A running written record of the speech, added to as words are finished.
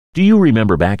Do you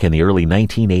remember back in the early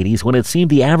 1980s when it seemed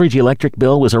the average electric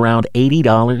bill was around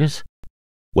 $80?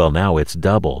 Well, now it's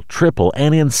double, triple,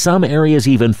 and in some areas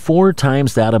even 4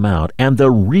 times that amount. And the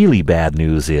really bad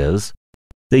news is,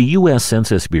 the U.S.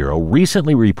 Census Bureau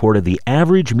recently reported the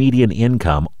average median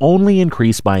income only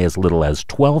increased by as little as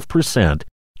 12%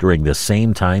 during the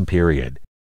same time period.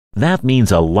 That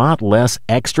means a lot less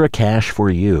extra cash for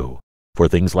you, for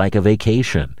things like a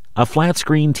vacation, a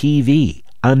flat-screen TV,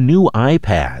 a new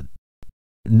iPad.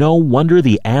 No wonder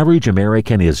the average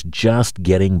American is just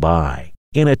getting by.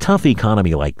 In a tough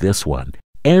economy like this one,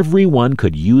 everyone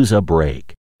could use a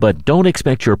break, but don't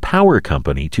expect your power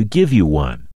company to give you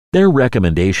one. Their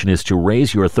recommendation is to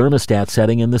raise your thermostat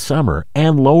setting in the summer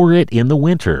and lower it in the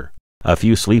winter. A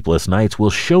few sleepless nights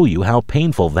will show you how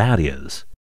painful that is.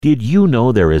 Did you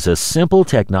know there is a simple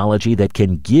technology that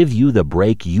can give you the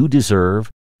break you deserve,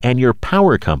 and your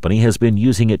power company has been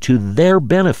using it to their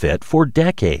benefit for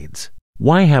decades?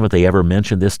 Why haven't they ever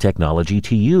mentioned this technology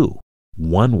to you?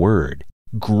 One word: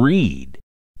 greed.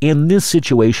 In this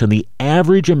situation, the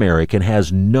average American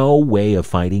has no way of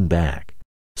fighting back.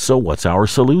 So what's our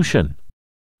solution?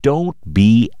 Don't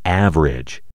be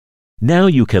average. Now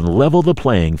you can level the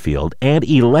playing field, and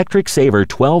Electric Saver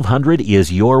 1200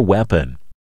 is your weapon.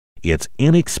 It's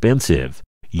inexpensive,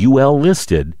 UL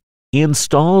listed,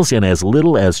 installs in as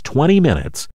little as 20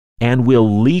 minutes, and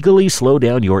will legally slow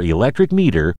down your electric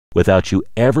meter without you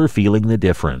ever feeling the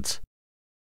difference.